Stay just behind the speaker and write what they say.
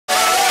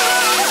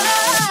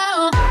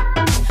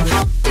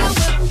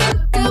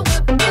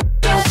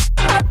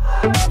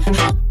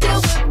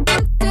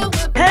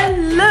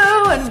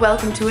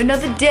welcome to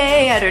another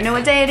day. I don't know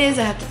what day it is,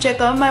 I have to check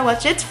on my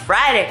watch. It's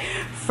Friday,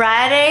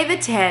 Friday the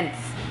 10th.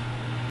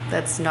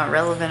 That's not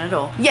relevant at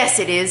all. Yes,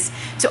 it is.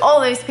 To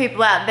all those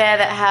people out there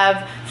that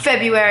have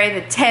February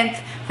the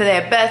 10th for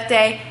their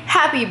birthday,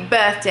 happy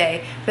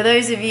birthday. For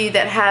those of you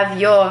that have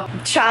your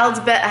child's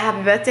birthday,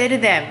 happy birthday to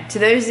them. To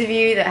those of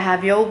you that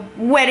have your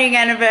wedding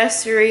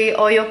anniversary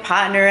or your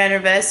partner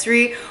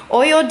anniversary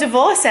or your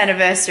divorce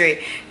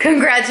anniversary,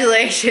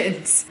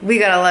 congratulations. We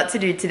got a lot to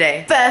do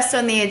today. First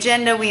on the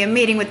agenda, we are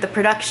meeting with the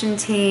production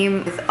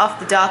team with Off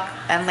the Dock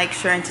and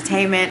Lakeshore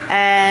Entertainment,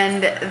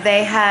 and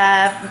they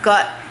have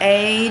got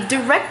a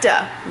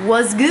director.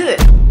 Was good.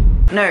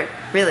 No,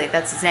 really,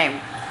 that's his name.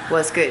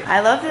 Was good.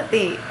 I love that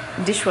the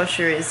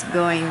dishwasher is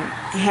going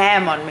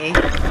ham on me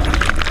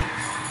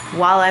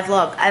while I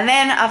vlog. And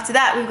then after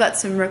that, we've got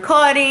some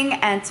recording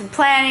and some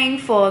planning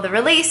for the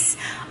release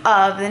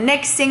of the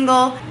next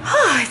single.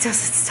 Oh, it doesn't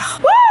stop.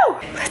 Woo!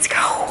 Let's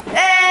go.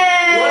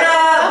 Hey! What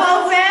up? The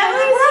whole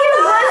family's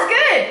here. What's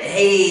good?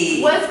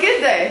 Hey! What's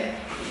good though?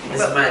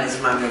 This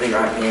is my really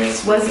rock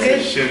dance. What's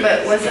good?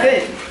 But what's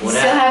good? You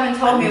still haven't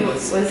told me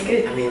what's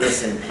good. I mean,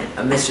 listen,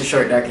 I'm Mr.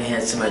 Short, Dark, and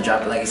Handsome. I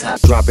drop it like it's hot.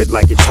 Drop it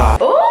like it's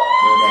hot.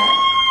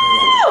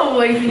 Oh,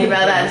 what do you think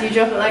about that? Do you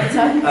drop it like it's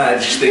hot? I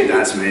just think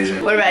that's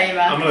amazing. What about you,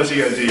 man? I'm gonna let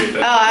you guys do your thing.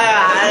 Oh,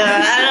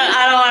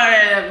 I don't want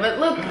to. But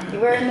look, you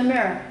were in the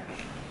mirror.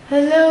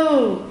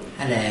 Hello.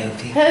 Hello.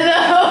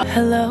 Hello.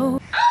 Hello.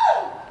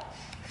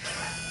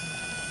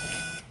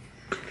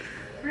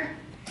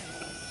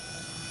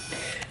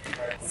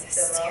 This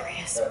is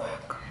serious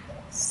work.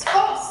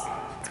 Serious.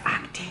 It's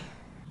acting.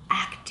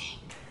 Acting.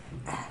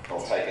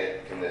 I'll take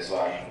it from this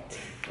one,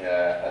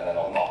 yeah, and then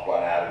I'll knock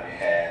one out of your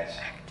hands.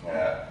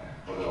 Yeah,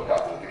 we'll do a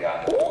couple with the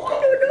gun, we'll do a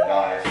couple with the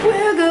knife.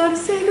 We're gonna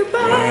say goodbye.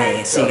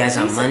 Hey, see you guys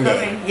on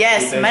Monday.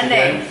 Yes,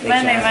 Monday.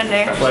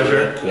 Monday.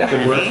 Pleasure. Yeah.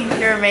 Good work.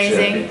 You're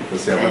amazing. We'll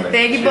see you on Monday.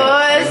 Thank you,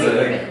 boys.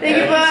 Thank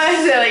you, boys.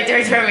 They're like,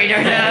 don't throw me,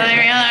 don't leave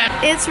me alone.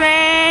 It's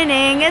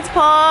raining, it's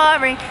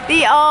pouring.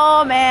 The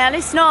old man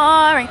is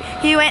snoring.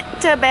 He went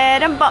to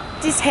bed and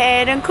bumped his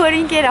head and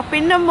couldn't get up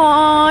in the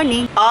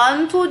morning.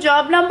 On to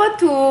job number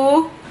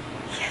 2.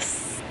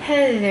 Yes.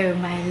 Hello,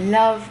 my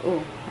love.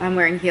 Oh, I'm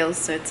wearing heels,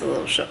 so it's a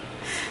little short.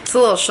 It's a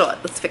little short.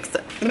 Let's fix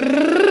it.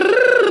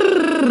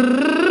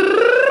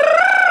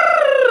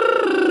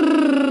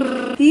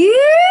 Yeah.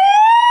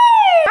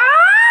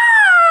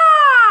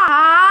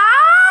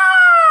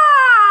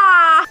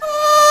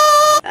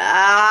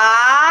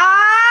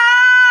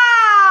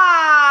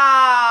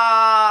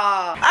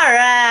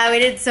 Alright, we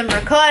did some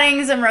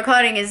recording. Some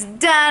recording is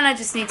done. I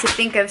just need to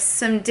think of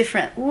some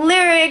different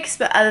lyrics,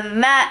 but other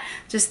than that,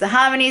 just the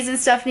harmonies and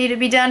stuff need to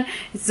be done.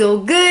 It's all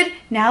good.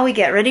 Now we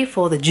get ready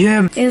for the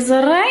gym. It's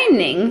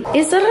raining.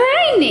 It's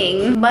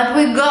raining. But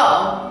we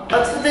go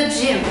to the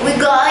gym. We're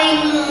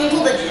going to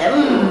the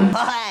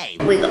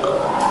gym. We go.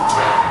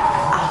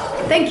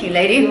 Oh, thank you,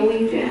 lady.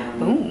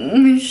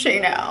 Boom, she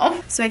now.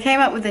 So I came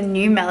up with a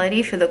new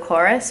melody for the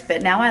chorus,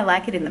 but now I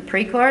like it in the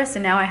pre-chorus,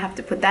 and now I have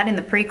to put that in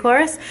the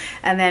pre-chorus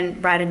and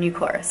then write a new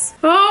chorus.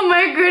 Oh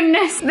my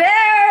goodness,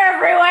 they're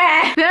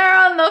everywhere. They're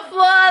on the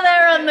floor,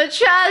 they're on the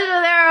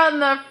charger, they're on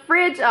the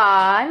fridge.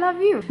 Aw, I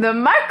love you. The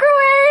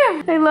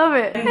microwave, I love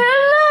it.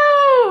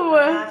 Hello.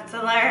 I have to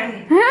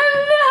learn.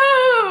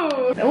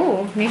 Hello.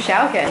 Oh, new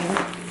shower curtain.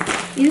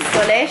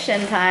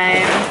 Installation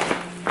time.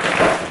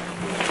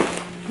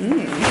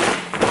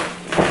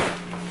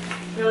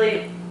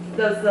 Really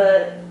does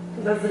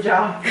the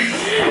job. Oh,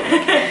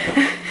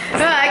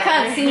 I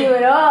can't see you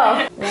at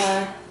all.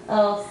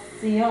 El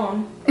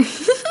Sillon.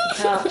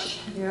 Couch.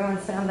 If you want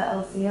to sit on the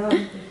El Sillon,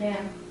 you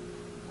can.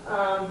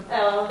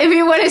 El. If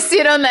you want to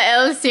sit on the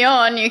El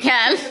Sillon, you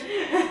can.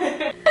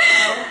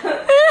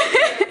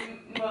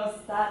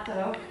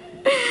 Mostato.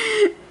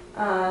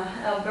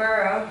 El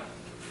Burro.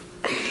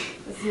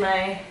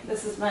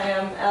 This is my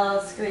El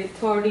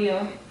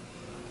Escritorio.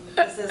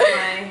 This is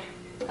my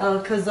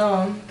El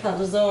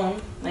calzone,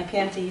 my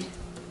panty.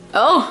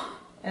 Oh,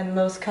 And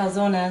Los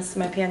Calzones,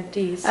 my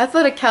panties. I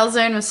thought a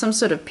calzone was some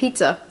sort of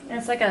pizza.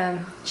 It's like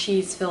a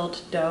cheese-filled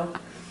dough.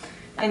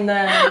 And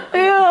then...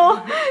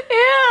 Ew,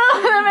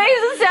 that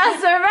makes it sound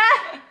so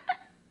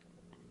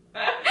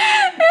bad.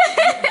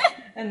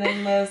 and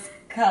then Los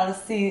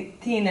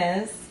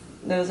Calcetines,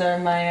 those are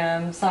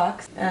my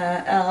socks.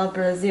 El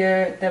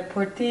Brasier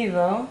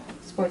Deportivo,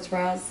 sports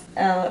bras.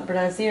 El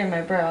Brasier,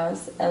 my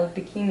bras. El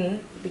Bikini,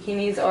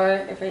 bikinis, or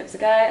if it's a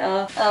guy,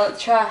 El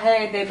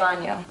Traje de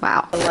Baño.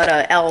 Wow, a lot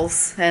of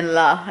L's and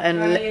la and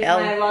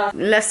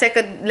la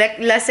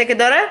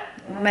secadora.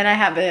 When I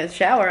have a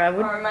shower, I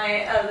would. Or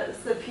my El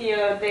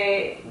Cepillo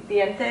de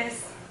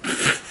Dientes,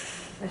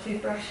 my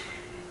toothbrush.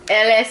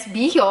 El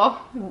esbijo,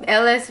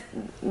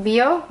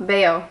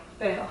 beo.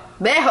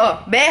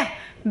 Bejo.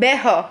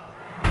 Bejo.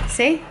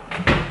 See?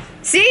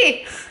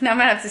 See? Now I'm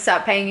gonna have to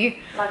stop paying you.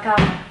 La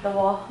cama, the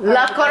wall.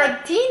 La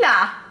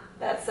cortina.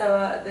 That's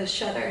the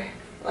shutter,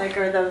 like,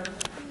 or the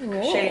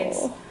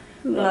shades.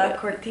 La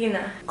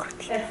cortina.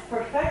 Es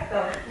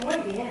perfecto. Muy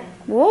bien.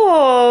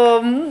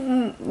 Whoa,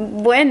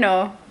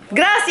 bueno.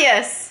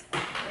 Gracias. De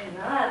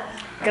nada.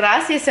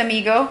 Gracias,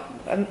 amigo.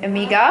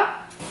 Amiga?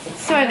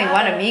 It's only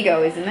one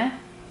amigo, isn't it?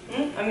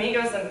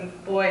 Amigo's a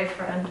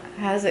boyfriend.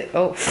 How's it?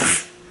 Oh.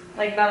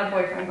 Like, not a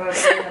boyfriend, but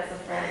that's a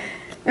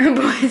friend.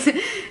 Boys.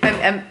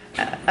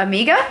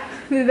 Amiga?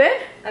 Is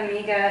it?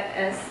 Amiga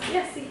es...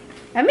 Yes, sí.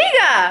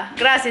 Amiga!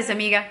 Gracias,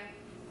 amiga.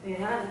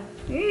 Yeah.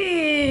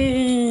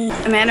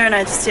 Amanda and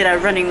I just did our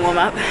running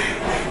warm-up.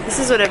 This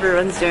is what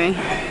everyone's doing.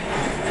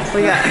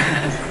 We got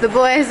the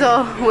boys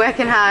all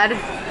working hard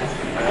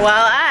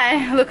while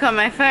I look on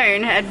my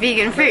phone at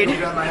vegan food.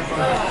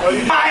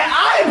 My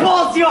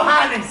eyeballs,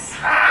 Johannes!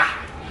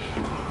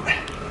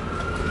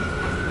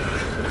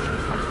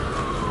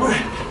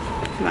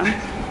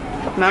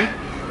 Mum,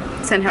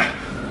 send help.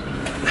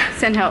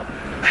 Send help.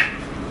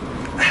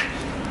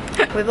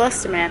 We've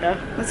lost Amanda.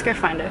 Let's go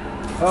find her.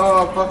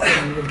 Oh, fuck,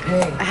 I'm in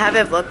pain. I have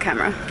a vlog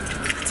camera.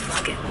 Let's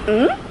vlog it.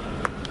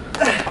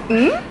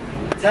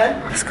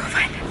 10? Let's go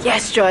find her.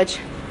 Yes, George.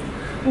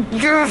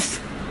 Yes!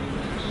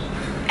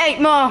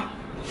 8 more.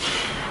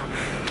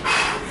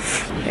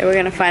 Okay, we're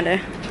gonna find her.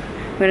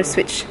 We're gonna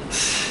switch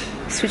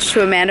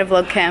to Amanda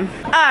vlog cam.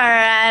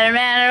 Alright,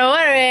 Amanda,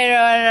 what are we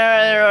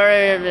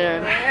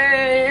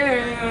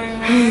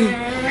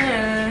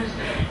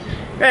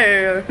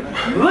doing?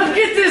 Look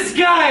at this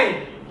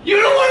guy! You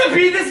don't want to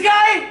be this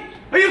guy?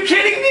 Are you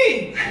kidding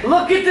me?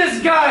 Look at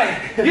this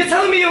guy! You're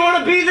telling me you want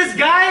to be this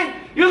guy?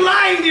 You're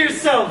lying to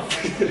yourself!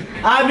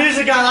 I'm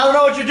music on, I don't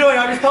know what you're doing,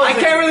 I'm just posting. I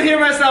can't really hear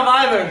myself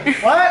either.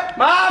 What?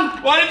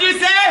 Mom, what did you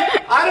say?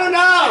 I don't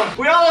know.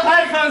 We all have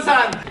headphones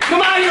on.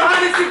 Come on,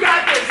 Johannes, you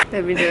got this!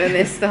 They've been doing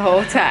this the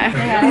whole time.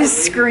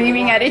 Just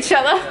screaming at each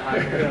other.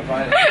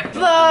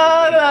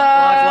 Vlog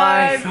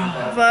life.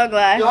 Vlog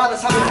life.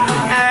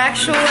 Our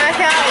actual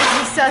workout is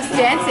just us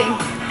dancing.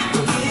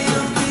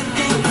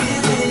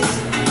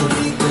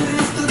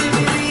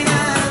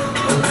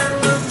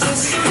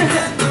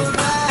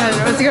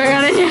 What's going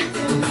on in here?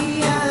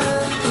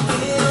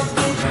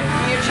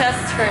 Your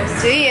chest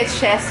first. Do your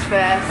chest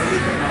first.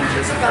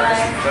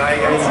 Bye. Bye,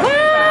 guys.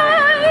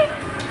 Bye.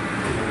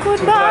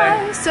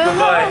 Goodbye. So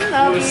long.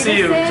 I'll We'll be see the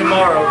you same.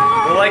 tomorrow.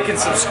 Like and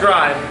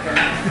subscribe.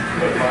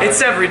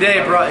 It's every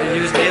day, bro. You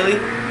use daily?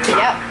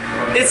 Yep.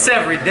 It's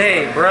every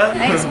day, bruh.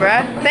 Thanks,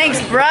 bruh. Thanks,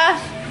 bruh.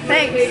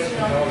 Thanks.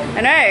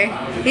 I know.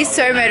 He's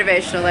so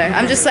motivational, though.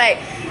 I'm just like,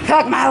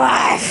 fuck my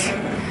life.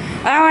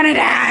 I want to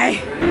die.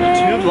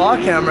 2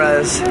 vlog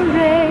cameras.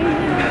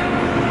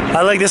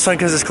 I like this one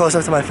because it's close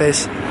up to my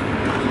face.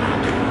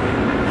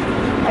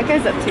 That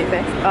goes up to your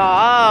face.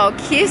 Oh,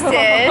 kisses.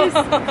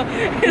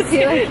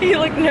 You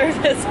look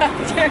nervous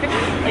after,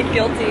 like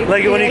guilty.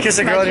 Like when you kiss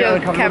a girl and you're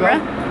uncomfortable. camera.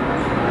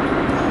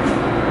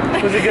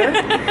 Was it good?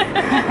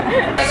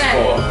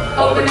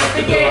 Open up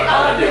the gate,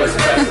 all I do is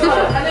press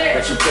forward.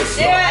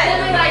 Do it!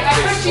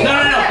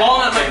 No,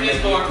 ball at my face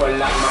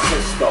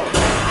door.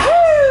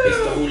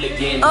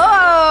 Oh!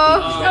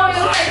 No, it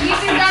was like, you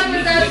think that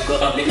was that. And it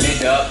was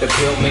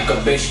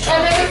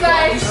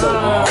like,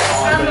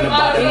 on the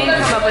bottom. You need to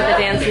come up with a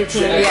dance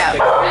routine. Yeah.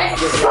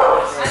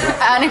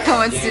 Annika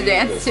wants to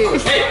dance too.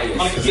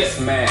 Yes,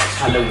 man,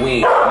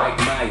 Halloween, Mike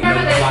Myers, no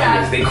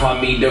problems. They call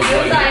me the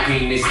Royal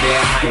Penis. There, I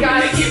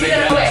ain't give it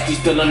up. She's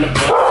still on the bus.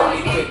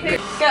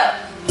 Go.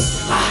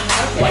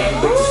 Why you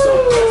bitches so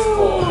pressed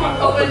for?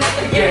 Open up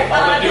the gate,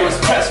 All I do is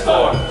press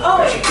for.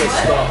 Oh, She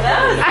pissed off.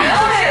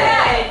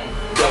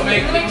 Let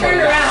me turn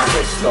it around.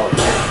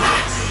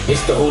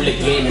 It's the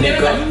hooligan,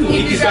 nigga.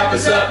 Hit these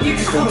rappers up, you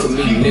just come to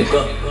me,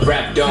 nigga.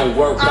 Rap don't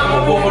work,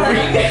 I'm a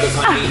Wolverine, nigga.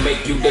 Honey,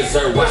 make you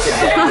deserve what you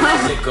did,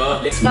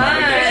 nigga. Let's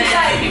Fine.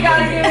 You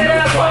gotta give it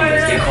up for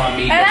her. They call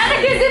me And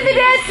Annika's in the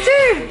dance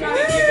too.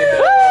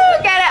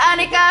 Woo! Get it,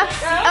 Annika.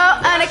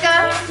 Oh,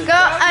 Annika. Go,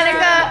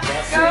 Annika.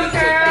 Go,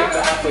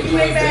 girl. You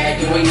ain't bad,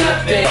 you ain't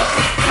nothing.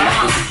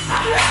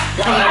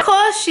 Of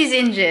course she's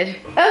injured.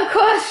 Of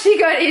course she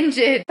got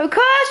injured. Of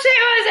course she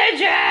was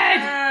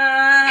injured.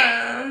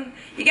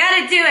 You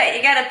gotta do it.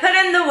 You gotta put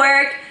in the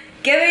work.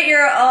 Give it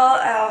your all.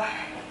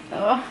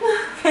 Oh.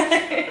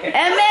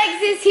 And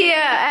Megs is here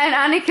and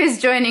Annika's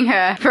joining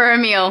her for a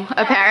meal,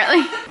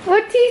 apparently.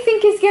 What do you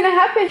think is gonna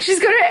happen? She's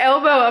got her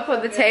elbow up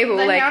on the table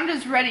The like, hound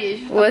is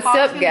ready. The what's pop's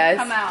up, gonna guys?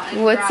 come out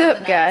and What's grab up,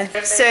 the guys?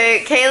 nuts. So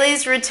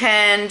Kaylee's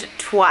returned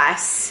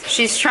twice.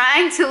 She's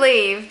trying to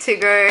leave to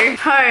go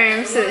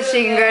home so that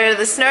she can go to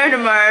the snow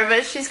tomorrow,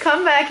 but she's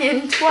come back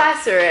in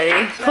twice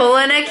already.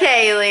 Pulling a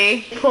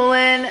Kaylee,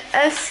 pulling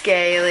a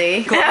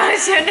Scaly.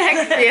 How's your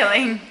neck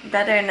feeling?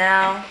 Better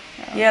now.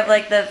 You have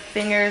like the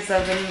fingers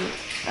of a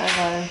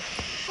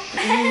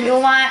You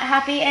want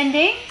happy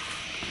ending?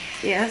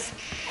 yes.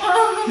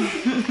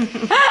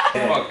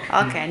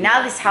 Okay,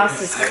 now this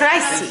house is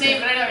crazy.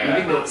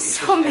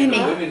 So many.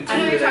 I know what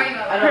you're talking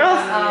about.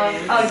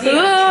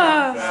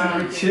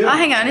 Oh,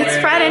 hang on, it's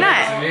Friday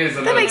night.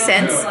 That makes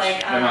sense.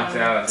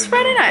 It's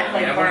Friday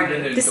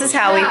night. This is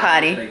how we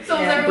party.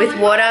 With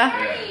water,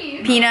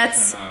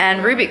 peanuts, and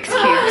Rubik's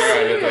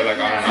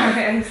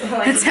Cubes.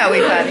 That's how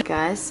we party.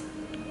 Guys,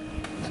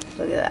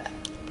 look at that.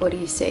 What do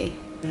you see?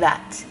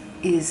 That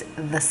is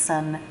the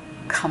sun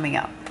coming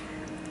up.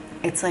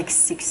 It's like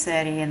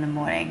 6:30 in the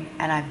morning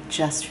and I've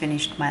just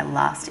finished my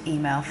last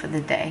email for the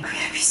day. I'm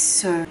gonna be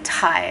so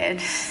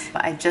tired.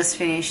 I just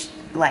finished,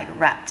 like,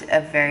 wrapped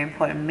a very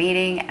important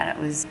meeting, and it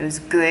was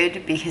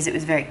good because it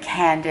was very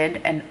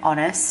candid and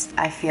honest.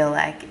 I feel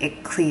like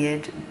it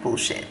cleared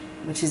bullshit,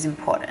 which is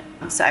important.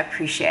 So I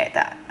appreciate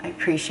that. I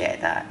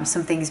appreciate that.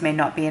 Some things may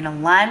not be in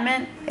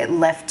alignment. It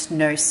left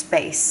no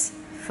space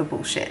for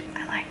bullshit.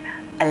 I like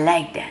that. I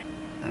like that.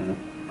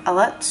 A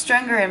lot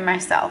stronger in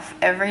myself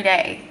every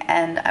day,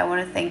 and I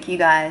want to thank you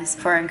guys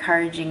for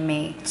encouraging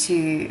me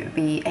to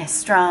be a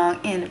strong,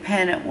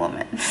 independent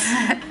woman.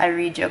 I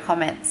read your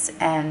comments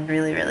and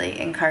really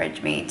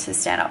encourage me to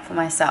stand up for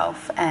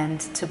myself and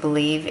to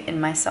believe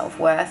in my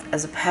self-worth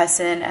as a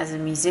person, as a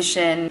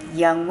musician,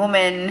 young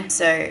woman.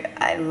 So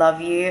I love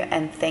you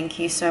and thank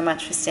you so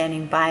much for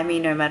standing by me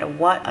no matter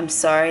what. I'm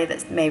sorry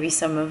that maybe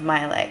some of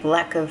my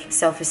lack of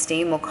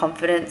self-esteem or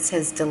confidence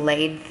has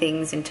delayed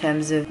things in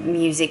terms of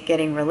music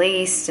getting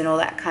released and all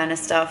that kind of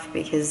stuff,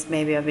 because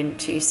maybe I've been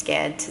too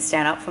scared to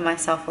stand up for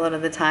myself a lot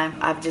of the time.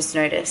 I've just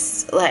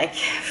noticed, like,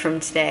 from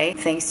today,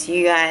 thanks to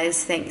you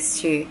guys, thanks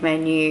to my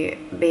new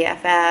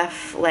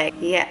BFF, like,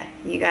 yeah,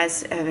 you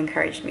guys have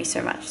encouraged me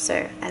so much.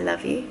 So I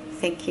love you.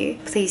 Thank you.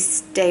 Please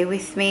stay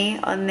with me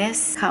on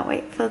this. Can't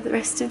wait for the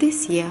rest of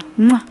this year.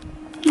 Mwah.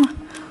 Mwah.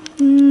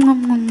 Mwah.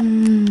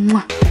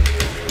 Mwah. Mwah.